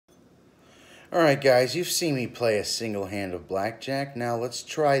Alright guys, you've seen me play a single hand of blackjack. Now let's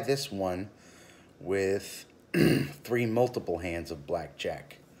try this one with 3 multiple hands of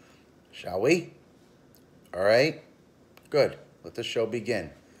blackjack. Shall we? Alright, good. Let the show begin.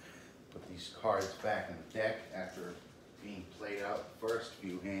 Put these cards back in the deck after being played out the first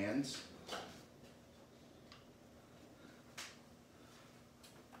few hands.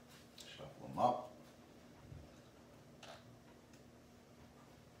 Shuffle them up.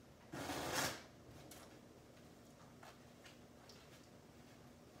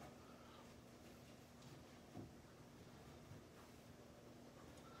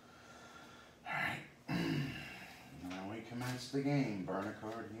 Commence the game. Burn a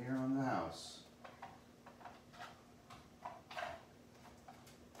card here on the house.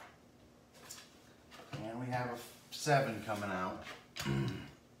 And we have a 7 coming out.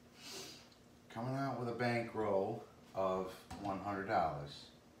 Coming out with a bankroll of $100.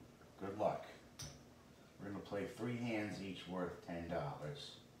 Good luck. We're going to play 3 hands each worth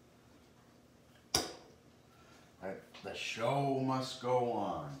 $10. The show must go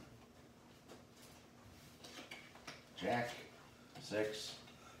on. Jack, 6,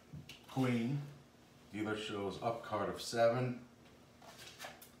 Queen, dealer shows up card of 7,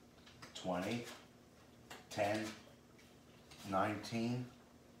 20, 10, 19,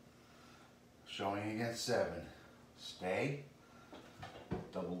 showing against 7, stay,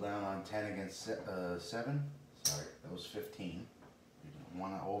 double down on 10 against 7, sorry, that was 15, you don't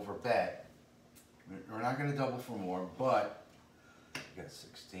want to over bet, we're not going to double for more, but you got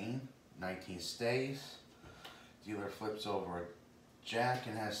 16, 19 stays, dealer flips over a jack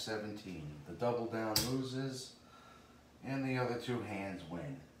and has 17. The double down loses, and the other 2 hands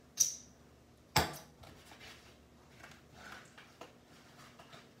win.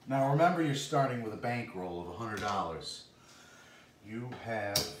 Now remember, you're starting with a bankroll of $100. You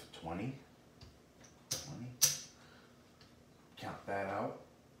have 20. Count that out.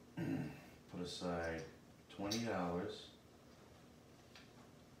 Put aside $20.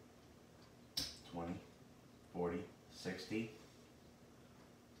 20. 40, 60.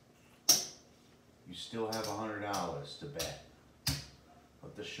 You still have $100 to bet.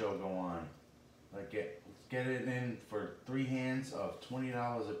 Let the show go on. Let's get it in for 3 hands of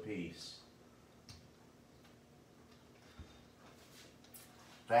 $20 a piece.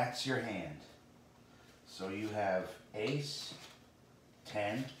 That's your hand. So you have ace,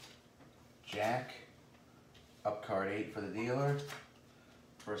 10, jack, up card 8 for the dealer.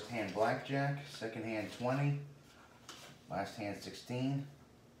 First hand blackjack, second hand 20, last hand 16.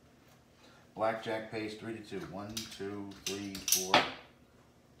 Blackjack pays 3 to 2. 1, 2, 3, 4,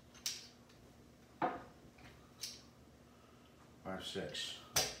 5, 6.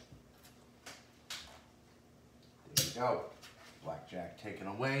 There you go. Blackjack taken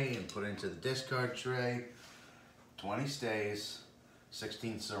away and put into the discard tray. 20 stays,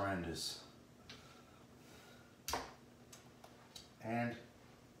 16 surrenders. And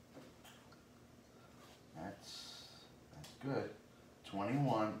that's good.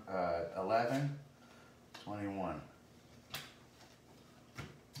 21, 11, 21.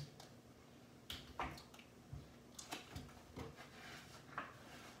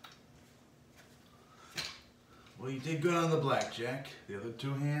 Well, you did good on the blackjack. The other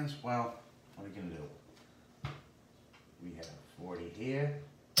 2 hands, well, what are you gonna do? We have 40 here.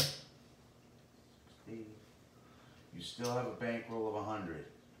 60. You still have a bankroll of 100.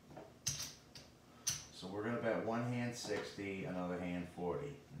 So we're going to bet 1 hand 60, another hand 40,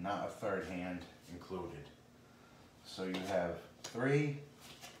 not a third hand included. So you have 3,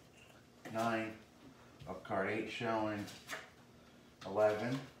 9, up card 8 showing,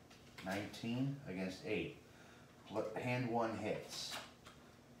 11, 19 against 8. Hand 1 hits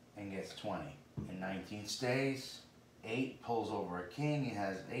and gets 20, and 19 stays. 8 pulls over a king, he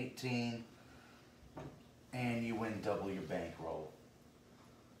has 18, and you win double your bankroll.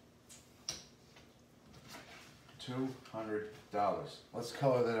 $200. Let's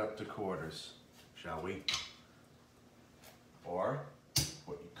color that up to quarters, shall we? Or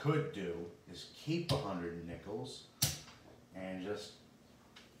what you could do is keep 100 nickels and just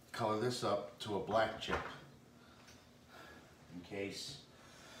color this up to a black chip in case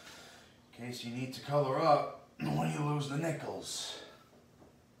you need to color up when you lose the nickels.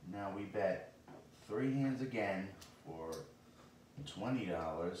 Now we bet 3 hands again for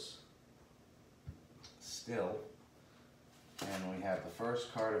 $20 still. And we have the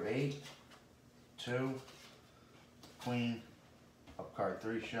first card of 8, 2, Queen, up card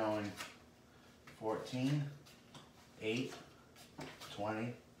 3 showing, 14, 8,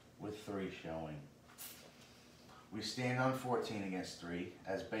 20 with 3 showing. We stand on 14 against 3,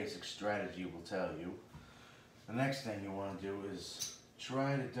 as basic strategy will tell you. The next thing you want to do is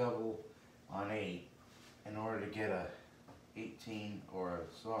try to double on 8 in order to get a 18 or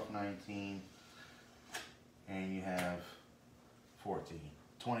a soft 19, and you have 14.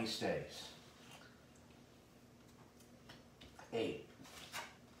 20 stays. 8.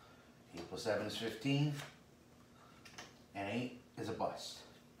 8 plus 7 is 15, and 8 is a bust.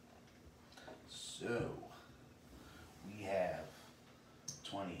 So we have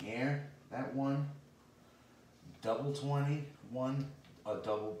 20 here, that one, double 20, one, a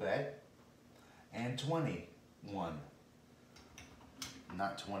double bet, and 21.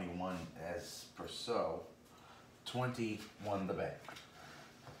 Not 21 as per so, 21 the bet.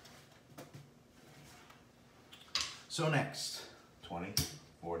 So next, 20,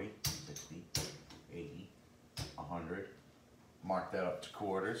 40, 60, 80, 100, mark that up to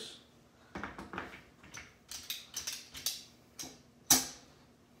quarters.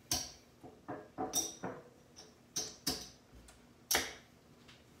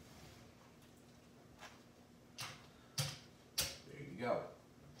 Go.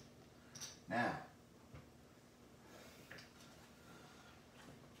 Now,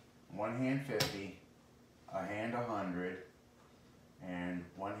 one hand 50, a hand 100, and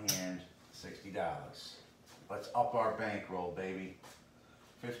one hand $60. Let's up our bankroll, baby.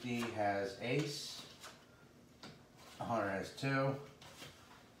 50 has ace, 100 has 2,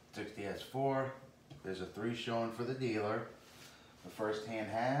 60 has 4. There's a 3 showing for the dealer. The first hand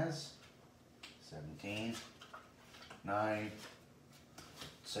has 17, 9,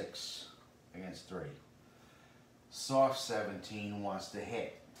 6 against 3. Soft 17 wants to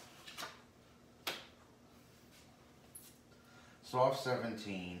hit. Soft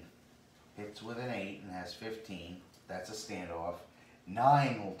 17 hits with an 8 and has 15. That's a standoff.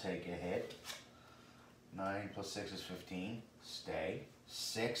 9 will take a hit. 9 plus 6 is 15. Stay.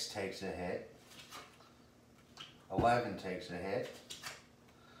 6 takes a hit. 11 takes a hit.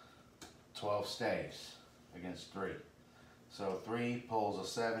 12 stays against 3. So 3 pulls a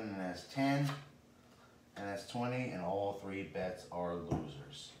 7 and that's 10, and that's 20, and all 3 bets are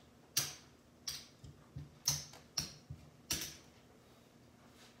losers.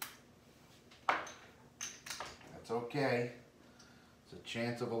 That's okay. It's a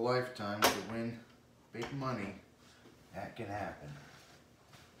chance of a lifetime to win big money. That can happen.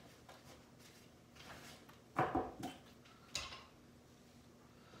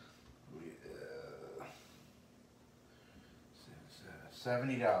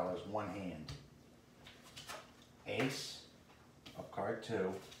 70, one hand. Ace, up card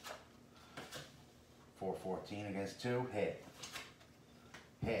 2. 414 against 2, hit.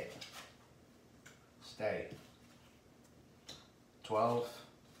 Hit. Stay. 12,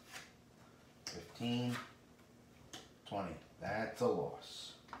 15, 20. That's a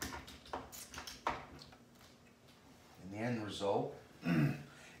loss. In the end result,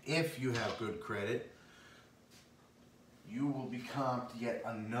 if you have good credit, you will be comped yet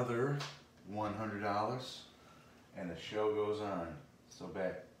another $100, and the show goes on. So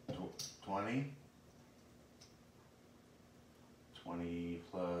bet 20, 20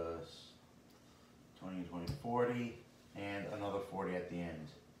 plus 20, 20, 40, and another 40 at the end.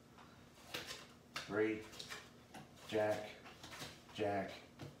 3, jack, jack,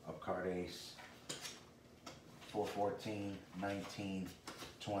 up card ace, 414, 19,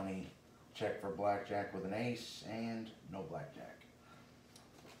 20, check for blackjack with an ace, and no blackjack.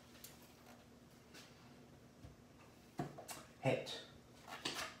 Hit.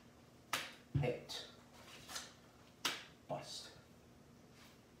 Hit. Bust.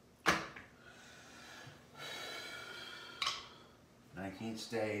 19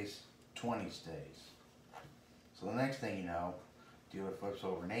 stays, 20 stays. So the next thing you know, dealer flips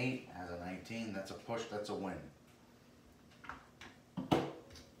over an 8, has a 19, that's a push, that's a win.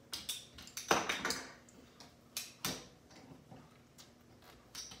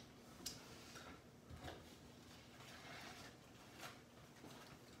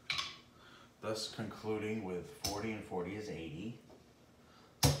 Thus concluding with 40 and 40 is 80,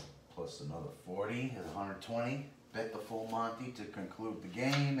 plus another 40 is 120. Bet the full Monty to conclude the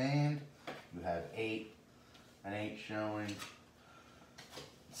game, and you have 8, an 8 showing,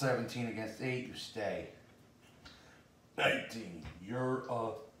 17 against 8, you stay. 19, you're a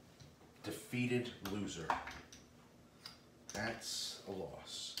defeated loser. That's a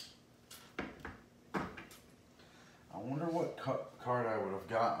loss. I wonder what card I would have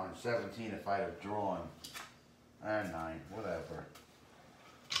got on 17 if I had drawn. 9, whatever.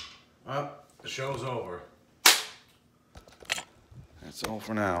 Well, the show's over. That's all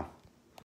for now.